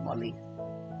 and Miss Molly.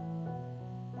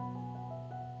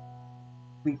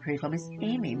 We pray for Miss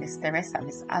Amy, Miss Teresa,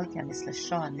 Miss Alkia, Miss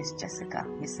LaShawn, Miss Jessica,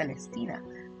 Miss Celestina,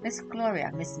 Miss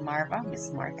Gloria, Miss Marva,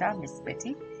 Miss Martha, Miss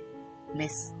Betty,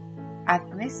 Miss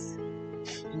Agnes,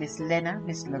 Miss Lena,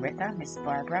 Miss Loretta, Miss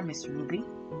Barbara, Miss Ruby,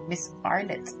 Miss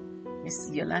Arlette,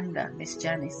 Miss Yolanda, Miss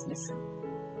Janice, Miss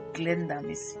Glenda,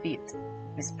 Miss Faith,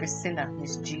 Miss Priscilla,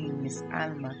 Miss Jean, Miss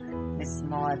Alma, Miss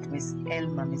Maud, Miss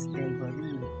Elma, Miss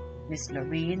Delvorine, Miss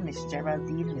Lorraine, Miss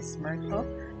Geraldine, Miss Myrtle,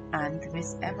 and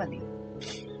Miss Evelyn.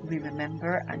 We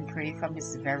remember and pray for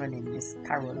Miss Verolyn, Miss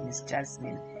Carol, Miss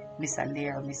Jasmine, Miss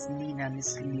Alera, Miss Nina,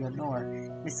 Miss Leonore,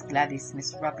 Miss Gladys,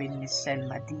 Miss Robin, Miss Shell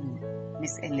Madine,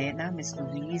 Miss Elena, Miss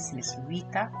Louise, Miss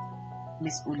Rita,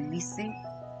 Miss Ulice,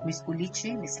 Miss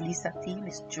Ulichi, Miss Lisa T,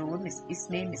 Miss Joan, Miss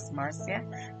Ismay, Miss Marcia,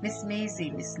 Miss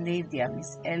Maisie, Miss Nadia,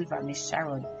 Miss Elva, Miss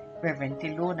Sharon, Reverend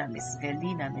Tilona, Miss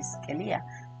Velina, Miss Kelia,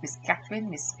 Miss Catherine,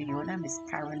 Miss Fiona, Miss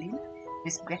Caroline,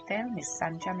 Miss Gretel, Miss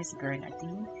Sandra, Miss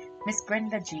Bernadine, Miss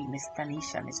Brenda G, Miss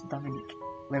Tanisha, Miss Dominic,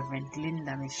 Reverend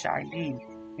Linda, Miss Charlene,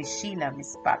 Miss Sheila,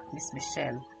 Miss Pat, Miss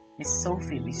Michelle, Miss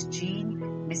Sophie, Miss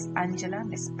Jean, Miss Angela,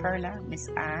 Miss Perla, Miss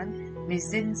Anne,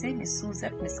 Miss Zinzi, Miss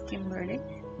Suzette, Miss Kimberly,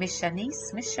 Miss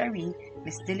Shanice, Miss Cherie,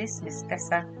 Miss Dillis, Miss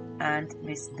Tessa, and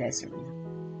Miss Desiree.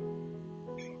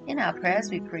 In our prayers,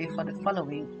 we pray for the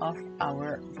following of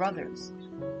our brothers.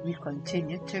 We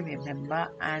continue to remember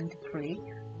and pray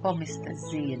for Mr.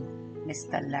 Zane,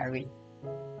 Mr. Larry,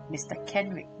 Mr.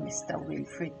 Kenrick, Mr.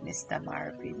 Wilfred, Mr.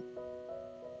 Marvin,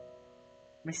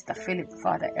 Mr. Philip,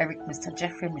 Father Eric, Mr.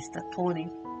 Jeffrey, Mr. Tony,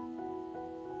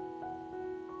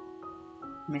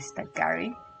 Mr.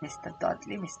 Gary, Mr.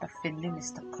 Dudley, Mr. Finley,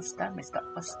 Mr. Costa, Mr.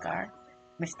 Oscar,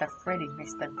 Mr. Freddie,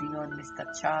 Mr. Dion, Mr.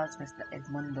 Charles, Mr.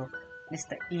 Edmundo,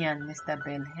 Mr. Ian, Mr.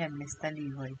 Belhem, Mr.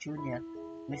 Leroy Jr.,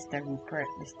 Mr. Rupert,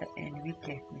 Mr.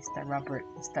 Enrique, Mr. Robert,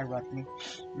 Mr. Rodney,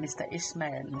 Mr.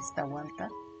 Ishmael, Mr. Walter,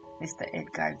 Mr.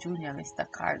 Edgar Jr., Mr.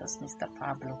 Carlos, Mr.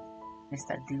 Pablo,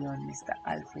 Mr. Dion, Mr.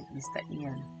 Alfred, Mr.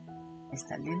 Ian,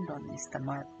 Mr. Lyndon, Mr.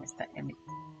 Mark, Mr. Emmett,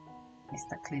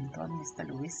 Mr. Clinton, Mr.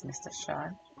 Lewis, Mr.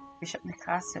 Sean, Bishop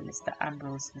Nicasio, Mr.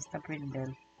 Ambrose, Mr.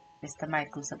 Brindle, Mr.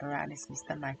 Michael Zabaranis,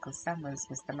 Mr. Michael Samuels,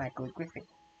 Mr. Michael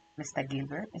Griffith, Mr.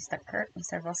 Gilbert, Mr. Kurt,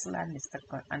 Mr. Russell, and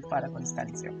and Father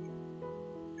Constancio.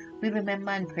 We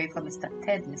remember and pray for Mr.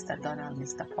 Ted, Mr. Donald,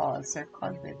 Mr. Paul, Sir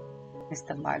Colvin,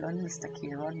 Mr. Marlon, Mr.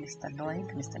 Kieron, Mr. Lloyd,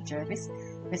 Mr. Jervis,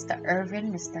 Mr.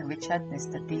 Irvin, Mr. Richard,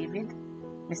 Mr. David,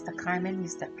 Mr. Carmen,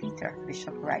 Mr. Peter,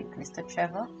 Bishop Wright, Mr.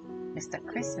 Trevor, Mr.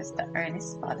 Chris, Mr.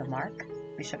 Ernest, Father Mark,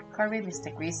 Bishop Curry,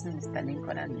 Mr. Grayson, Mr.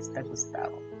 Lincoln, and Mr.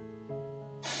 Gustavo.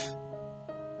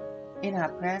 In our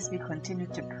prayers, we continue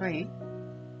to pray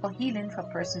for healing for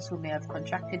persons who may have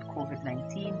contracted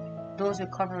COVID-19, those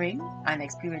recovering and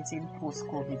experiencing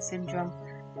post-COVID syndrome,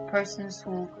 persons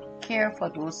who care for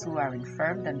those who are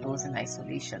infirmed and those in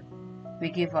isolation. We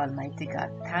give Almighty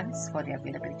God thanks for the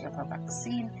availability of a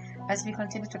vaccine as we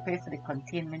continue to pray for the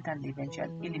containment and the eventual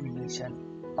elimination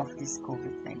of this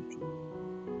COVID-19.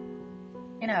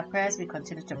 In our prayers, we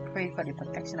continue to pray for the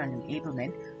protection and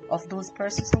enablement of those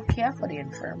persons who care for the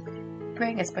infirm,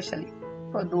 praying especially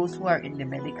for those who are in the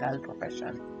medical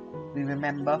profession. We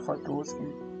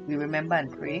remember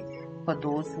and pray for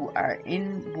those who are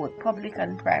in both public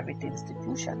and private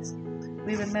institutions.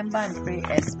 We remember and pray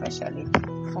especially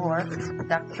for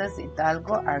Doctors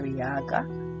Hidalgo, Arriaga,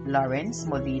 Lawrence,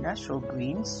 Molina,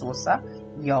 Shogreen, Sosa,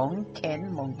 Young,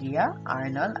 Ken, Mungia,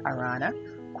 Arnold, Arana,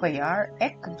 Cuellar,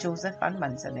 Eck, Joseph, and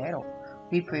Manzanero.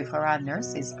 We pray for our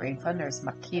nurses, praying for Nurse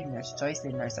McKean, Nurse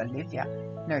Joycelyn, Nurse Olivia,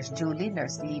 Nurse Julie,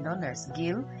 Nurse Lino, Nurse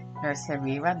Gil, Nurse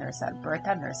Herrera, Nurse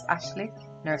Alberta, Nurse Ashley,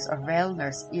 Nurse Aurel,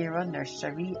 Nurse Ira, Nurse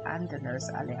Cherie, and Nurse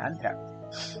Alejandra.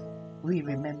 We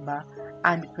remember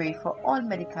and pray for all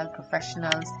medical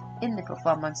professionals in the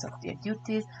performance of their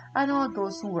duties and all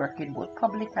those who work in both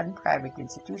public and private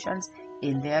institutions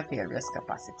in their various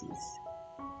capacities.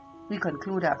 We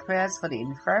conclude our prayers for the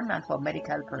infirm and for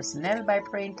medical personnel by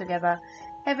praying together,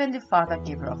 Heavenly Father,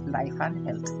 giver of life and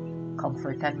health,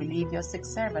 comfort and relieve your sick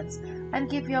servants, and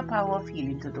give your power of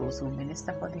healing to those who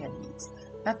minister for their needs,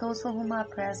 that those for whom our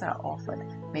prayers are offered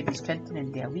may be strengthened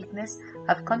in their weakness,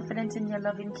 have confidence in your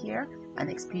loving care, and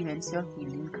experience your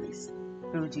healing grace.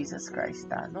 Through Jesus Christ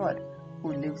our Lord,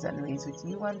 who lives and reigns with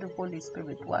you and the Holy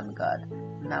Spirit, one God,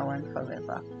 now and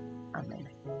forever. Amen.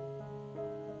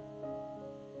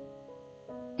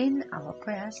 In our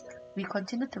prayers, we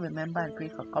continue to remember and pray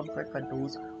for comfort for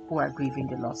those who are grieving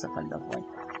the loss of a loved one.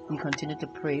 We continue to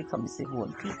pray for Miss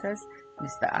Yvonne Peters,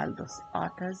 Mr. Aldous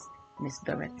Arthurs, Miss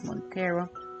Dorette Montero,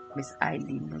 Miss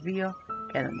Eileen Murillo,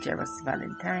 Kenneth Jerris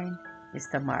Valentine,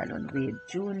 Mr. Marlon Wade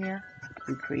Jr.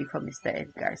 We pray for Mr.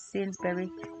 Edgar Sainsbury,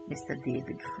 Mr.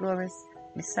 David Flores,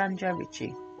 Miss Sandra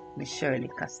Ritchie, Miss Shirley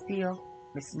Castillo,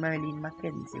 Miss Merlene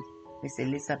Mackenzie, Miss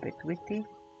Elizabeth Whitty,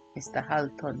 Mr.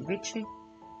 Halton Ritchie,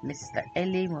 Mr.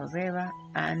 Eli Morera,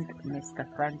 and Mr.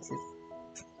 Francis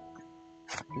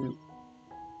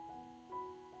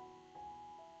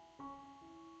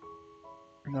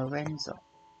Lorenzo.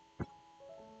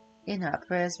 In our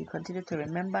prayers, we continue to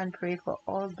remember and pray for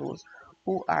all those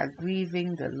who are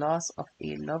grieving the loss of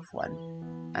a loved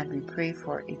one, and we pray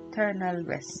for eternal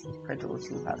rest for those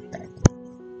who have died.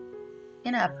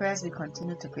 In our prayers, we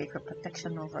continue to pray for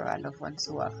protection over our loved ones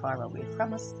who are far away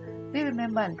from us. We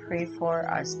remember and pray for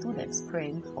our students,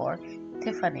 praying for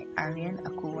Tiffany, Arian,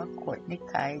 Akua, Courtney,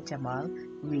 Kai, Jamal,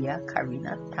 Ria,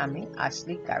 Karina, Tammy,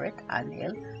 Ashley, Garrett,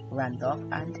 Angel, Randolph,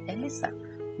 and Elisa.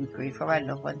 We pray for our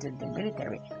loved ones in the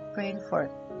military, praying for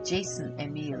Jason,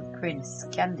 Emil, Prince,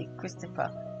 Candy,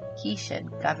 Christopher,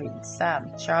 Keishan, Gavin,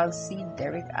 Sam, Charles C.,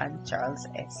 Derek, and Charles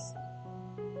S.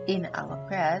 In our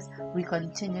prayers, we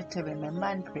continue to remember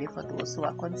and pray for those who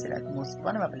are considered most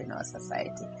vulnerable in our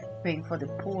society, praying for the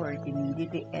poor, the needy,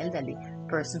 the elderly,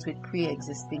 persons with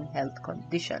pre-existing health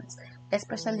conditions,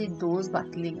 especially those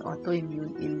battling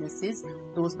autoimmune illnesses,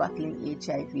 those battling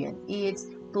HIV and AIDS,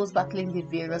 those battling the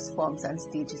various forms and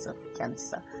stages of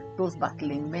cancer, those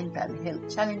battling mental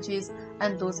health challenges,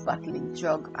 and those battling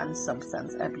drug and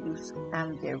substance abuse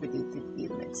and their related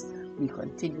ailments. We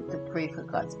continue to pray for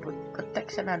God's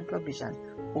protection and provision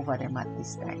over them at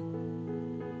this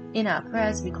time. In our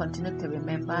prayers, we continue to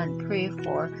remember and pray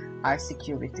for our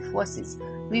security forces.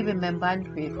 We remember and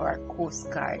pray for our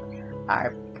Coast Guard,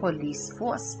 our police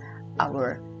force,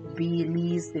 our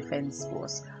Belize Defense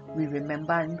Force. We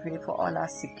remember and pray for all our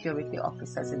security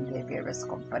officers in their various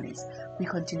companies. We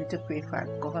continue to pray for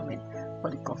our government, for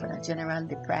the Governor General,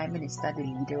 the Prime Minister, the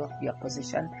Leader of the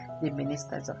Opposition, the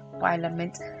Ministers of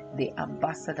Parliament, the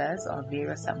ambassadors or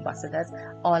various ambassadors,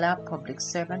 all our public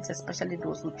servants, especially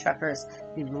those who traverse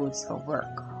the roads for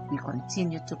work. We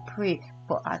continue to pray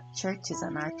for our churches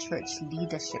and our church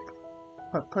leadership,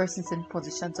 for persons in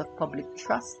positions of public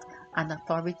trust and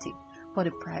authority, for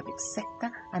the private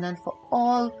sector, and then for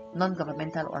all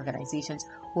non-governmental organizations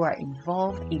who are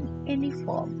involved in any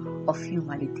form of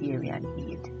humanitarian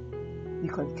aid. We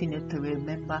continue to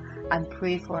remember and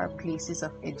pray for our places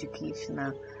of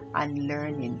educational and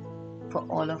learning, for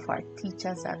all of our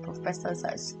teachers, our professors,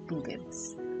 our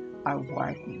students, our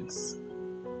wardens.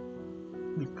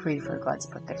 We pray for God's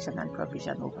protection and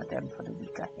provision over them for the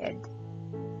week ahead.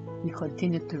 We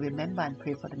continue to remember and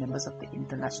pray for the members of the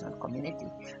international community,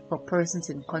 for persons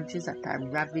in countries that are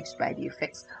ravaged by the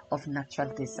effects of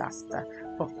natural disaster,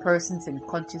 for persons in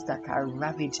countries that are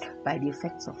ravaged by the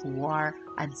effects of war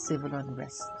and civil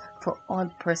unrest, for all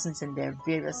persons in their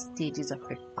various stages of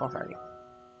recovery,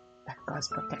 that God's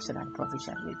protection and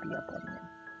provision will be upon them.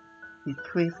 We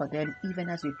pray for them even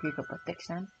as we pray for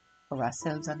protection for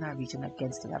ourselves and our region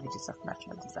against the ravages of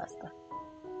natural disaster.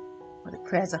 For the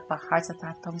prayers of our hearts that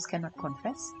our tongues cannot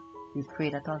confess, we pray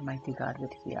that Almighty God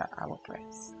would hear our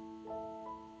prayers.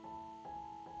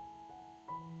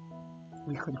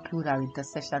 We conclude our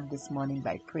intercession this morning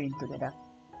by praying together.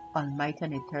 Almighty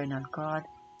and eternal God,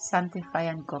 sanctify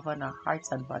and govern our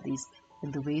hearts and bodies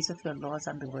in the ways of your laws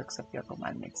and the works of your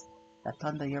commandments, that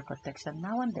under your protection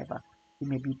now and ever we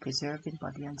may be preserved in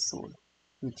body and soul.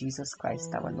 Through Jesus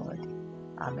Christ our Lord.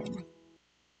 Amen.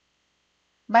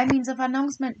 By means of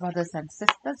announcement, brothers and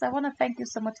sisters, I want to thank you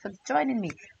so much for joining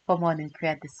me for morning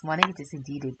prayer this morning. It is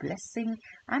indeed a blessing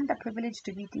and a privilege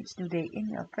to meet each new day in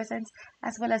your presence,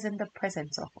 as well as in the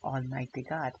presence of Almighty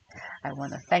God. I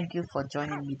want to thank you for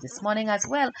joining me this morning, as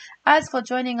well as for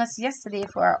joining us yesterday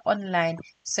for our online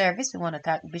service. We want to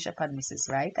thank Bishop and Mrs.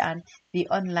 Wright and the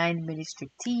online ministry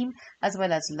team, as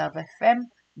well as Love FM,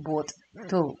 both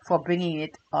for bringing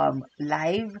it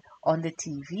live on the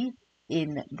TV,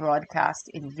 in broadcast,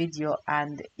 in video,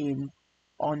 and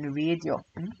on radio,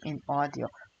 in audio.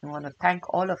 We want to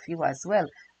thank all of you as well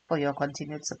for your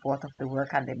continued support of the work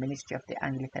and the ministry of the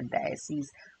Anglican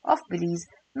Diocese of Belize,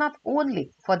 not only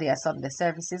for their Sunday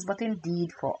services, but indeed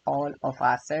for all of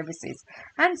our services.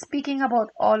 And speaking about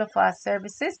all of our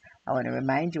services, I want to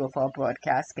remind you of our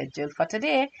broadcast schedule for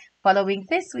today. Following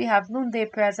this, we have noonday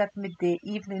prayers at midday,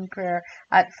 evening prayer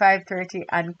at 5:30,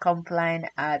 and Compline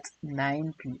at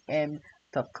 9 p.m.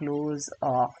 to close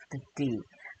off the day.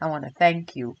 I want to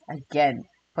thank you again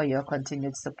for your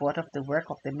continued support of the work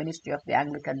of the ministry of the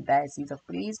Anglican Diocese of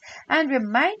Belize, and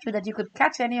remind you that you could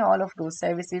catch any or all of those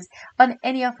services on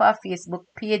any of our Facebook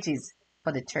pages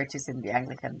for the churches in the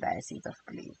Anglican Diocese of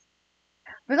Belize.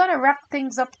 We're going to wrap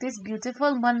things up this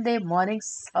beautiful Monday morning,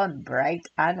 sun bright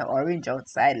and orange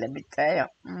outside, let me tell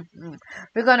you.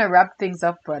 We're going to wrap things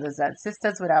up, brothers and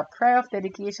sisters, with our prayer of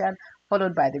dedication,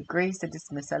 followed by the grace, the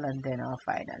dismissal, and then our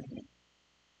final hymn.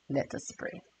 Let us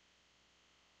pray.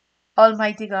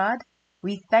 Almighty God,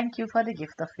 we thank you for the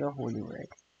gift of your holy word.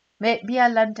 May it be a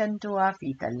lantern to our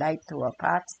feet, a light to our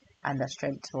paths, and a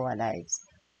strength to our lives.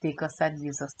 Take us and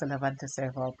use us to love and to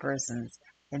serve our persons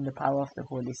in the power of the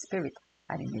Holy Spirit,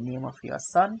 and in the name of your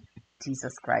Son,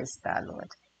 Jesus Christ our Lord.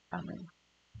 Amen.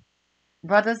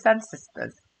 Brothers and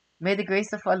sisters, may the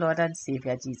grace of our Lord and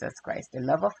Savior Jesus Christ, the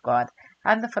love of God,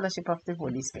 and the fellowship of the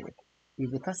Holy Spirit be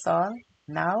with us all,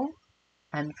 now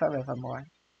and forevermore.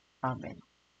 Amen.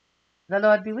 The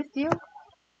Lord be with you.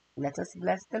 Let us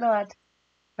bless the Lord.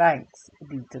 Thanks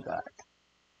be to God.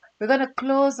 We're going to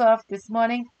close off this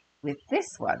morning with this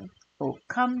one. Oh,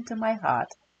 come to my heart,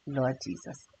 Lord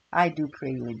Jesus. I do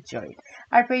pray you enjoy it.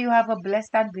 I pray you have a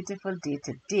blessed and beautiful day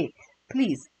today.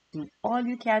 Please do all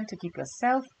you can to keep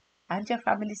yourself and your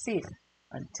family safe.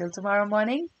 Until tomorrow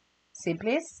morning, same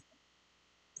place,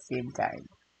 same time.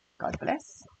 God bless.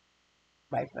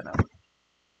 Bye for now.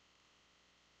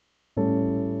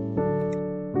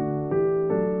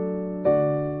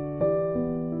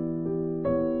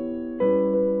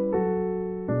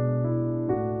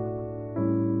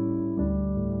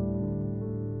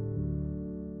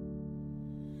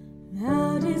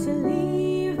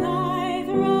 Leave thy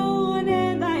throne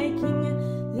and thy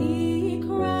king thee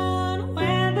crown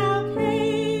when thou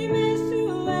camest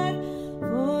to earth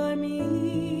for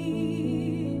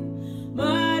me.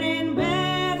 But in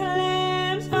Bethlehem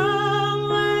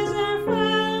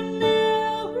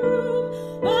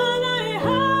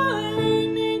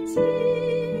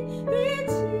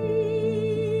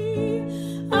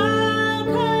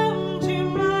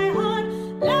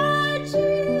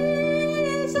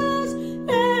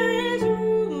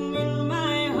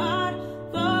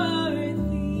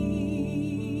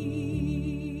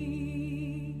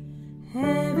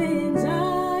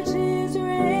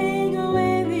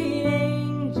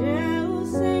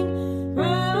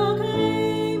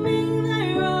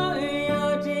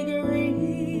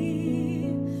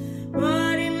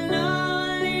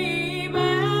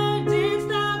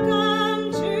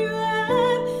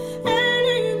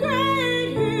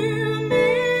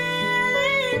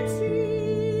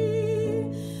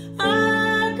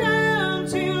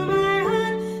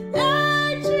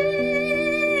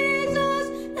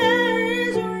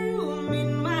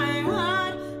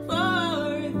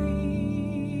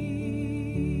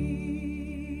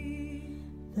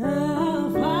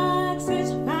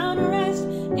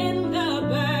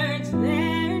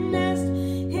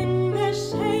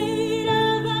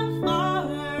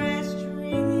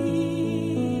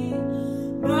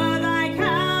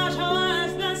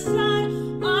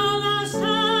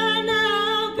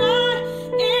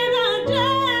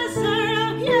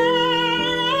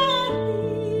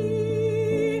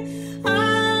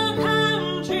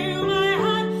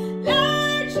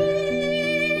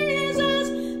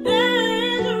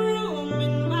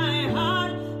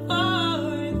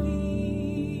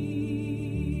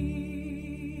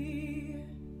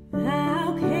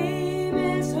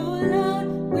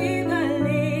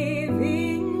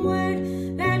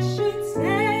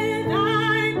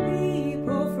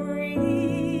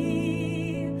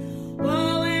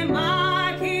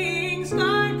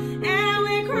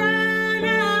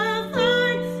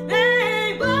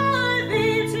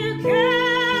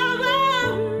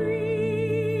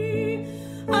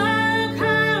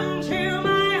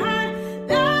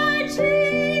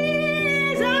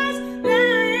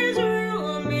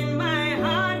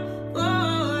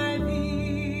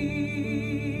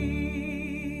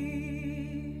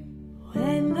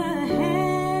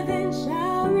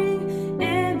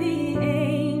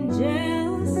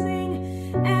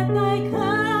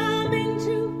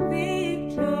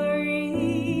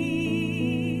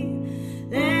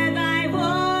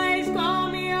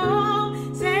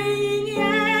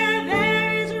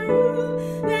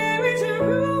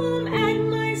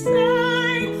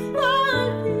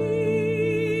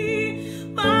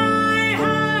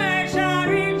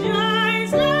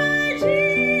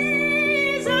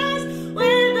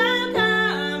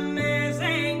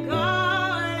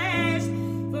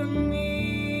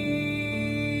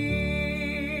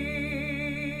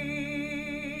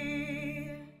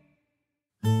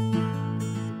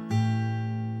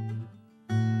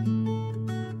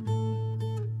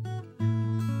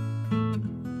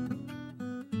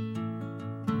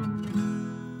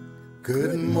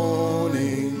Good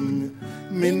morning,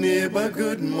 me neighbor,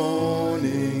 good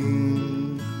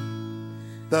morning.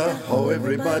 How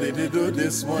everybody did do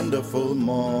this wonderful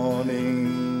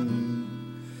morning.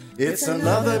 It's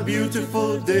another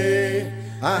beautiful day.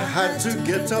 I had to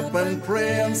get up and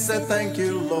pray and say thank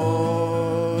you,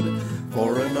 Lord,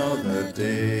 for another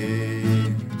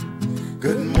day.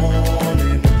 Good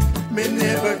morning, me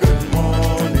neighbor, good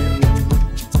morning.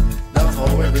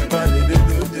 How everybody did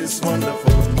do this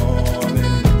wonderful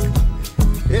morning.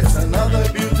 It's another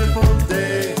beautiful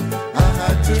day. I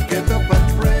had to get up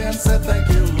and pray and say thank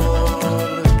you,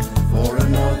 Lord, for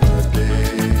another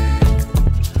day.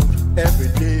 Every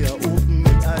day I open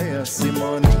my eye, I see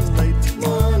morning light,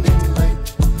 morning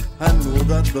light. I know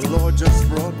that the Lord just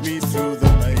brought me through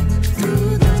the night,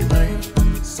 through the night.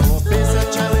 So I face a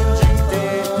challenging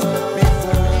day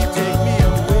before He take me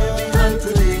away behind to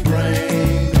the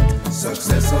grind.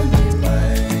 Success on my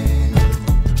mind.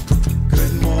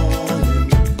 Good morning,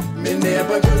 me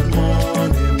neighbor, good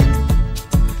morning.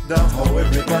 How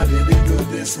everybody did do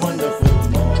this wonderful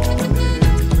morning.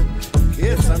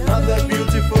 It's another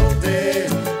beautiful day.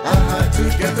 I had to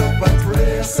get up and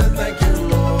pray and say thank you,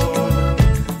 Lord,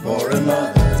 for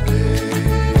another day.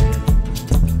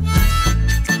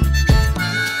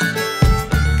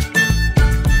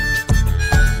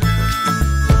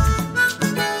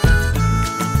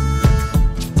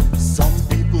 Some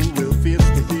people will face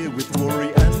the day with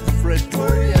worry and fret,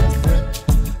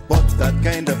 but that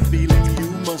kind of feeling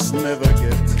you must never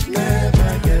get,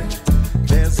 never get.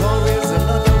 There's always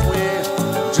another way.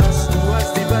 Just do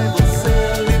as the Bible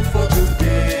says, live for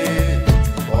today,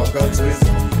 for God's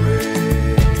wisdom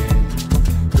pray.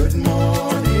 Good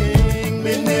morning,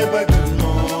 me neighbor, good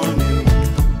morning.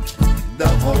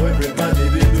 How everybody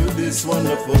did do this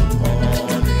wonderful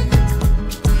morning.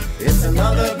 It's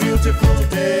another beautiful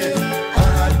day.